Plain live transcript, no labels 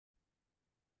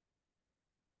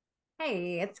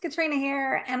Hey, it's Katrina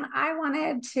here, and I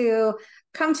wanted to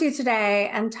come to you today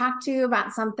and talk to you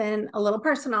about something a little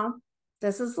personal.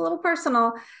 This is a little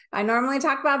personal. I normally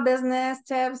talk about business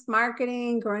tips,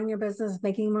 marketing, growing your business,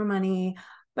 making more money.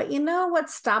 But you know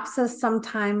what stops us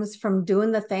sometimes from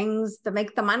doing the things that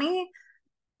make the money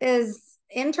is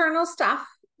internal stuff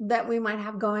that we might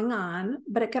have going on,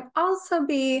 but it could also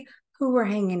be who we're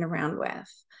hanging around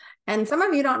with. And some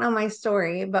of you don't know my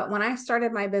story, but when I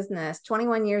started my business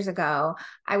 21 years ago,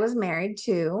 I was married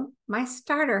to my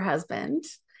starter husband.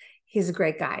 He's a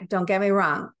great guy. Don't get me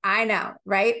wrong. I know,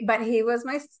 right? But he was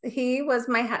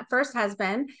my first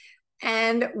husband.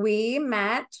 And we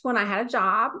met when I had a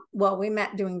job. Well, we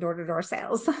met doing door-to-door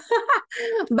sales,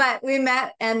 but we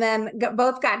met and then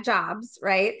both got jobs,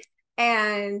 right?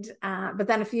 And but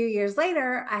then a few years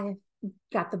later, I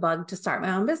got the bug to start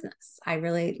my own business. I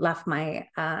really left my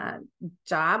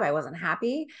job. I wasn't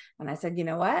happy. And I said, you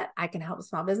know what? I can help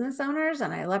small business owners.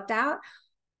 And I left out.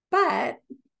 But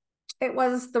it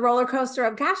was the roller coaster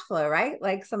of cash flow, right?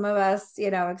 Like some of us,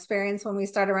 experience when we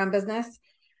start our own business.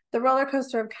 The roller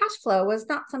coaster of cash flow was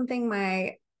not something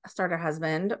my starter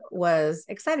husband was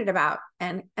excited about.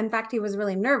 And in fact, he was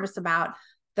really nervous about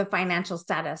the financial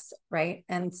status, right?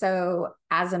 And so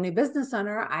as a new business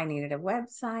owner, I needed a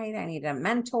website, I needed a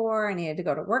mentor, I needed to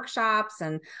go to workshops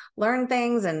and learn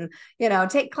things and,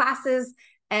 take classes,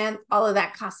 and all of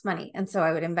that costs money. And so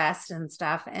I would invest in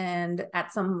stuff. And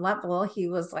at some level, he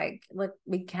was like, look,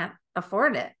 we can't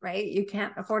afford it, right? You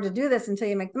can't afford to do this until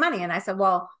you make the money. And I said,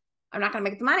 well, I'm not going to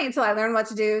make the money until I learn what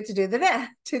to do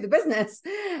the business.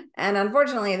 And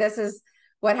unfortunately, this is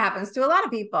what happens to a lot of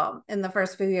people in the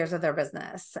first few years of their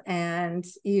business. And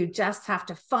you just have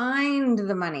to find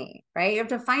the money, right? You have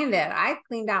to find it. I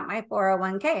cleaned out my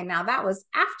 401k. Now that was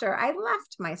after I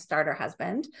left my starter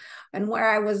husband. And where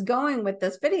I was going with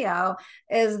this video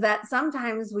is that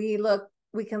sometimes we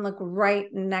can look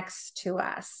right next to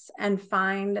us and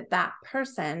find that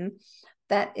person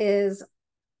that is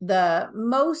the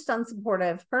most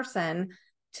unsupportive person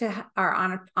to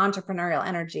our entrepreneurial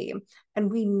energy.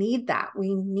 And we need that.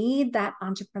 We need that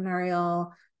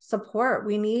entrepreneurial support.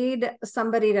 We need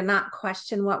somebody to not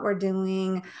question what we're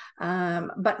doing,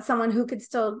 but someone who could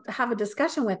still have a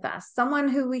discussion with us, someone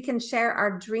who we can share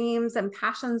our dreams and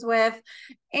passions with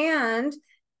and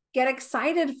get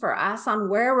excited for us on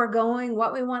where we're going,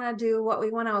 what we want to do, what we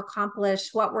want to accomplish,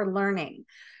 what we're learning.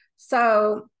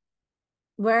 So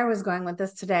where I was going with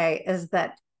this today is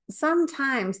that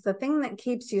sometimes the thing that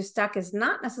keeps you stuck is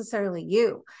not necessarily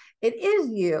you. It is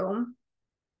you,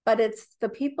 but it's the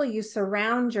people you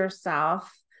surround yourself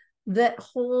that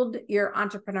hold your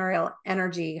entrepreneurial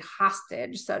energy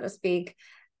hostage, so to speak.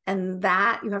 And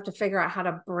that you have to figure out how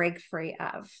to break free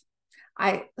of.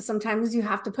 Sometimes you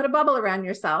have to put a bubble around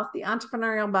yourself, the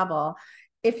entrepreneurial bubble,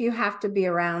 if you have to be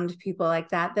around people like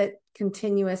that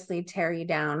continuously tear you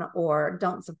down or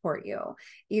don't support you.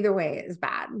 Either way is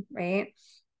bad, right?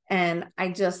 And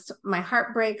my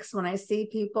heart breaks when I see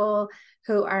people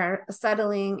who are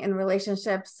settling in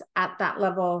relationships at that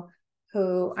level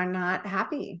who are not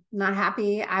happy.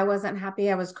 I wasn't happy.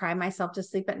 I was crying myself to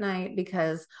sleep at night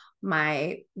because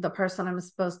the person I'm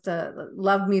supposed to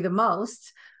love me the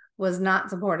most was not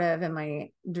supportive in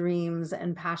my dreams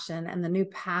and passion and the new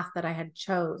path that I had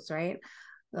chose, right?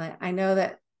 Like, I know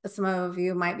that some of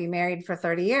you might be married for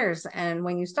 30 years. And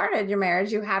when you started your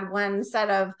marriage, you had one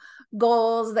set of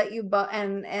goals that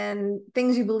and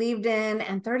things you believed in,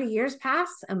 and 30 years pass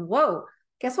and whoa,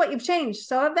 guess what? You've changed.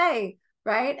 So have they,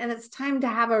 right? And it's time to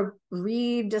have a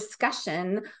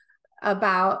rediscussion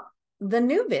about the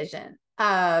new vision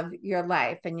of your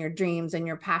life and your dreams and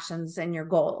your passions and your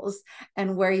goals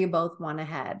and where you both want to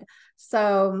head.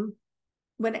 So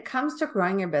when it comes to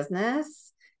growing your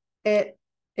business, it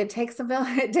takes a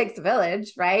village. It takes a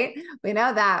village, right? We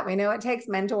know that. We know it takes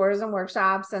mentors and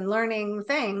workshops and learning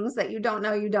things that you don't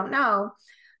know,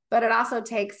 but it also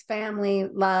takes family,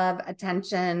 love,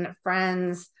 attention,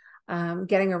 friends,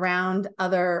 getting around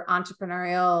other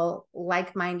entrepreneurial,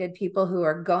 like-minded people who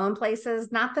are going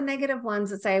places, not the negative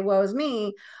ones that say, woe is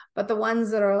me, but the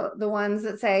ones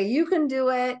that say, you can do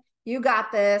it. You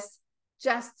got this.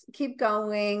 Just keep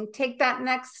going. Take that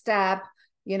next step.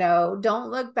 Don't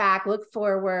look back, look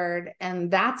forward.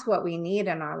 And that's what we need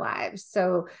in our lives.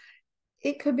 So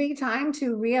it could be time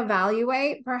to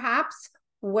reevaluate perhaps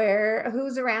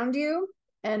who's around you.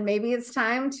 And maybe it's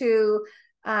time to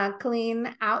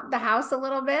clean out the house a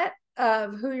little bit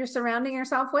of who you're surrounding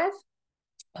yourself with.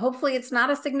 Hopefully it's not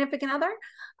a significant other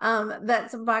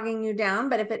that's bogging you down.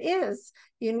 But if it is,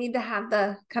 you need to have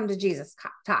the come to Jesus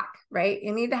talk, right?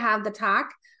 You need to have the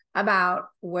talk about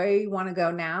where you want to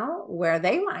go now, where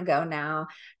they want to go now,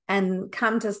 and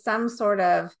come to some sort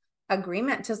of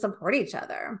agreement to support each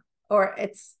other, or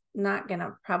it's not going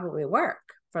to probably work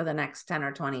for the next 10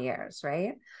 or 20 years,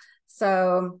 right?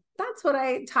 So that's what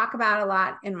I talk about a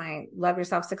lot in my Love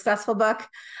Yourself Successful book.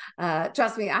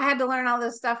 Trust me, I had to learn all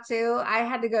this stuff too. I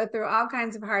had to go through all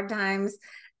kinds of hard times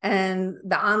and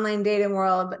the online dating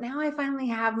world, but now I finally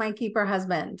have my keeper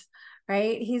husband,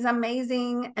 right? He's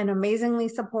amazing and amazingly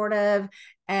supportive,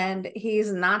 and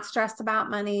he's not stressed about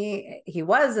money. He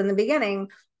was in the beginning,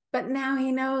 but now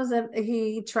he knows that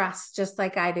he trusts, just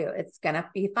like I do. It's going to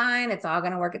be fine. It's all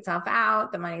going to work itself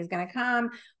out. The money's going to come.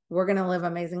 We're going to live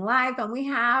an amazing life. And we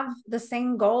have the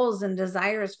same goals and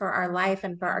desires for our life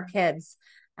and for our kids.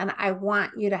 And I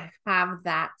want you to have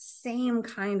that same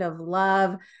kind of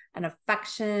love and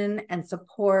affection and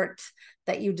support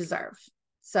that you deserve.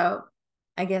 So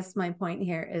I guess my point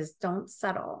here is don't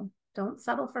settle. Don't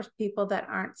settle for people that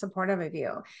aren't supportive of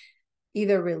you.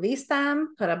 Either release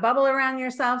them, put a bubble around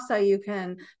yourself so you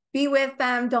can be with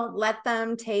them. Don't let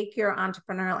them take your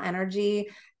entrepreneurial energy.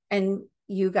 And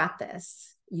you got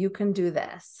this. You can do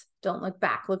this. Don't look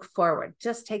back, look forward.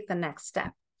 Just take the next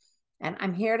step. And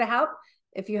I'm here to help.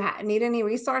 If you need any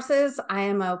resources, I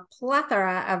am a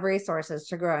plethora of resources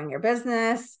to growing your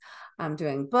business. I'm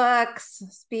doing books,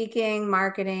 speaking,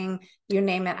 marketing, you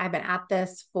name it. I've been at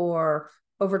this for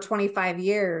over 25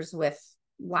 years with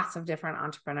lots of different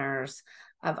entrepreneurs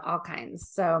of all kinds.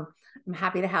 So I'm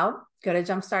happy to help. Go to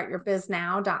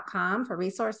jumpstartyourbiznaw.com for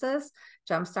resources,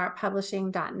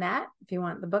 jumpstartpublishing.net if you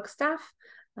want the book stuff.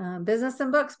 Business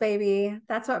and books, baby.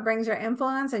 That's what brings your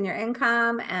influence and your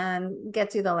income and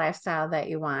gets you the lifestyle that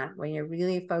you want when you're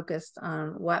really focused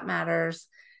on what matters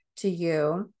to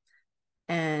you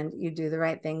and you do the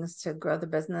right things to grow the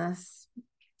business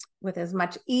with as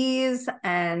much ease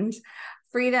and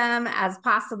freedom as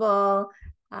possible.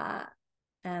 And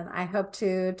I hope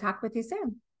to talk with you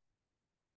soon.